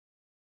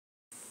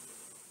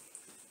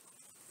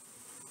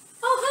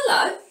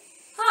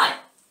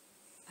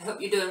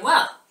you're doing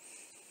well.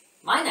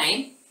 My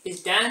name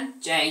is Dan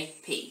J.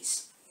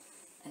 Pease,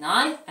 and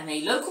I am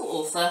a local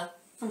author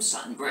from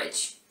Sutton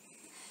Bridge.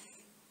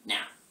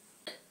 Now,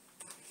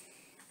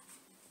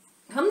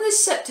 come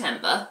this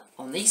September,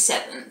 on the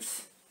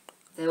 7th,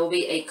 there will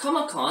be a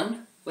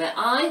Comic-Con where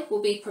I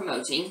will be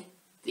promoting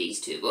these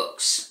two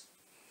books.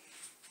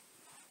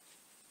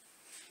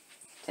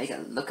 Take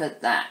a look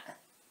at that.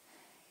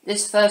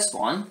 This first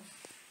one,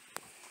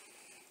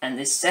 and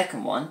this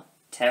second one,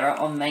 Terror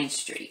on Main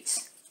Street.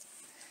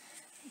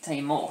 I'll tell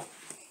you more.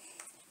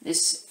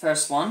 This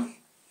first one,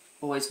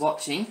 Always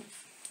Watching,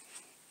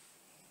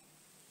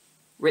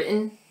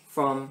 written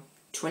from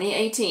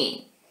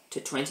 2018 to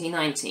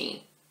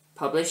 2019,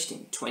 published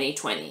in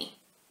 2020.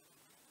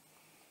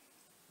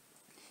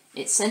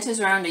 It centres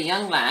around a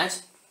young lad,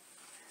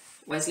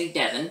 Wesley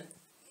Devon,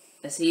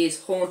 as he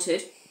is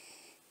haunted,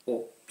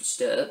 or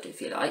disturbed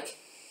if you like,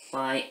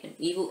 by an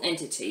evil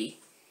entity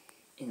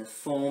in the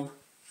form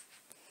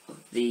of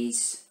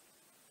these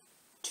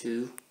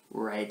two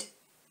red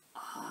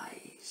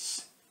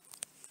eyes.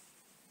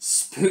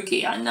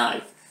 Spooky, I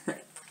know.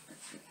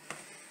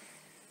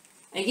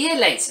 A year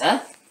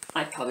later,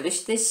 I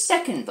published this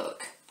second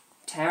book,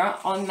 Terror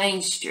on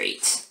Main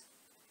Street.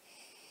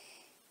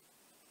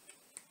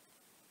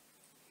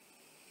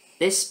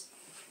 This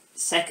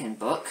second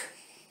book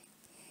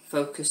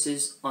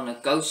focuses on a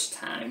ghost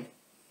town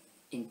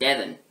in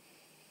Devon.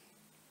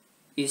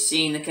 You've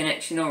seen the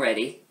connection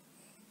already?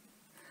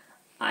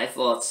 I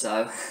thought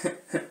so.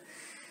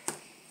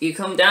 You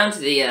come down to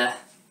the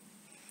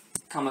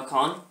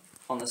Comic-Con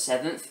on the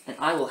 7th and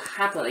I will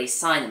happily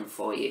sign them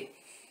for you.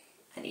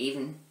 And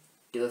even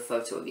do a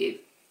photo of you.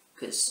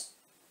 Because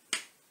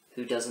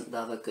who doesn't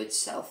love a good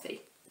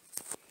selfie?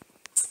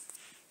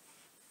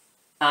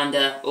 And,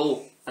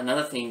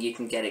 another thing you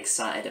can get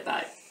excited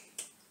about.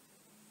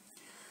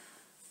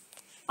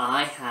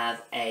 I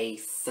have a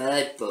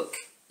third book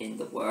in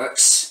the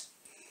works.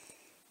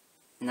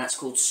 And that's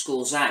called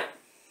School's Out.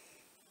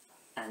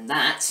 And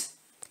that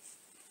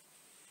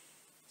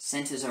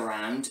centres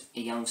around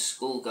a young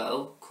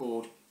schoolgirl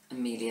called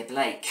Amelia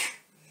Blake.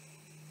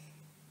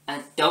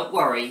 And don't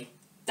worry,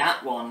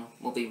 that one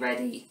will be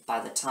ready by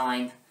the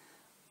time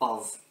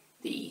of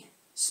the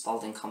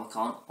Spalding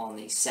Comic-Con on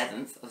the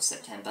 7th of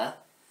September,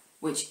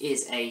 which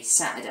is a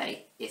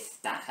Saturday, if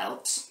that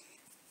helps.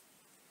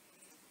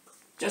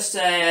 Just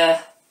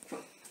a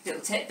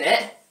little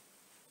tidbit.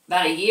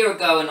 About a year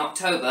ago in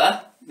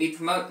October, we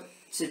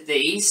promoted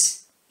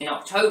these in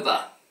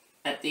October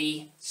at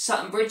the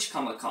Sutton Bridge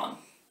Comic-Con.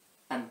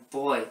 And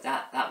boy,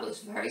 that was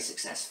very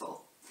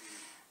successful.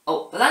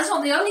 Oh, but that's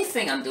not the only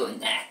thing I'm doing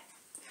there.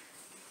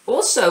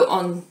 Also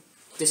on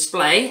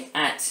display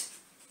at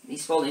the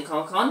Spalding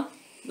Comic-Con,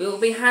 we will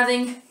be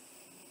having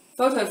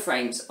photo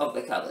frames of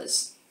the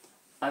covers.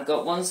 I've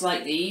got ones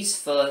like these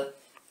for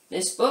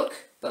this book,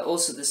 but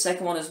also the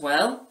second one as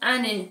well,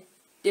 and in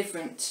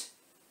different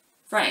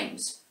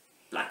frames,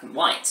 black and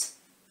white.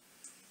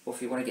 Or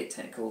if you want to get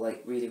technical,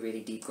 like really,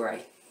 really deep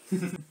grey.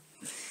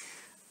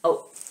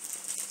 Oh,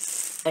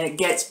 and it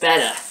gets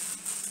better.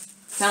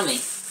 Tell me,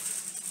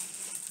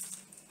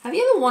 have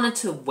you ever wanted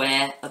to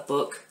wear a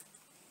book?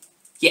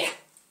 Yeah,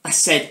 I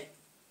said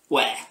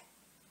wear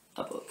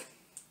a book.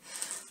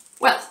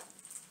 Well,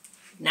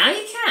 now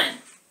you can.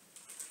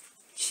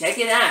 Check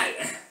it out.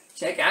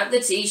 Check out the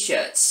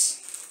t-shirts.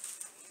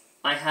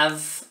 I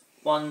have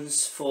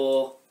ones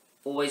for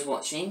Always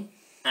Watching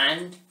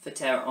and for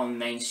Terror on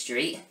Main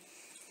Street.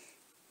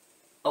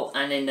 Oh,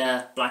 and in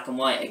black and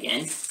white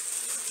again.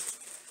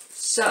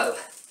 So,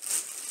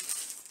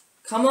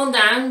 come on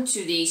down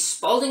to the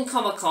Spalding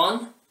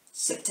Comic-Con,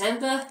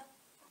 September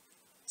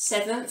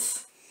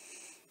 7th,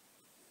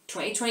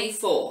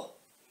 2024.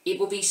 It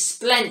will be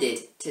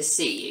splendid to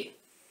see you.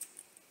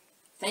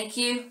 Thank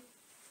you,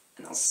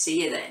 and I'll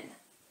see you then.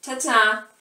 Ta-ta!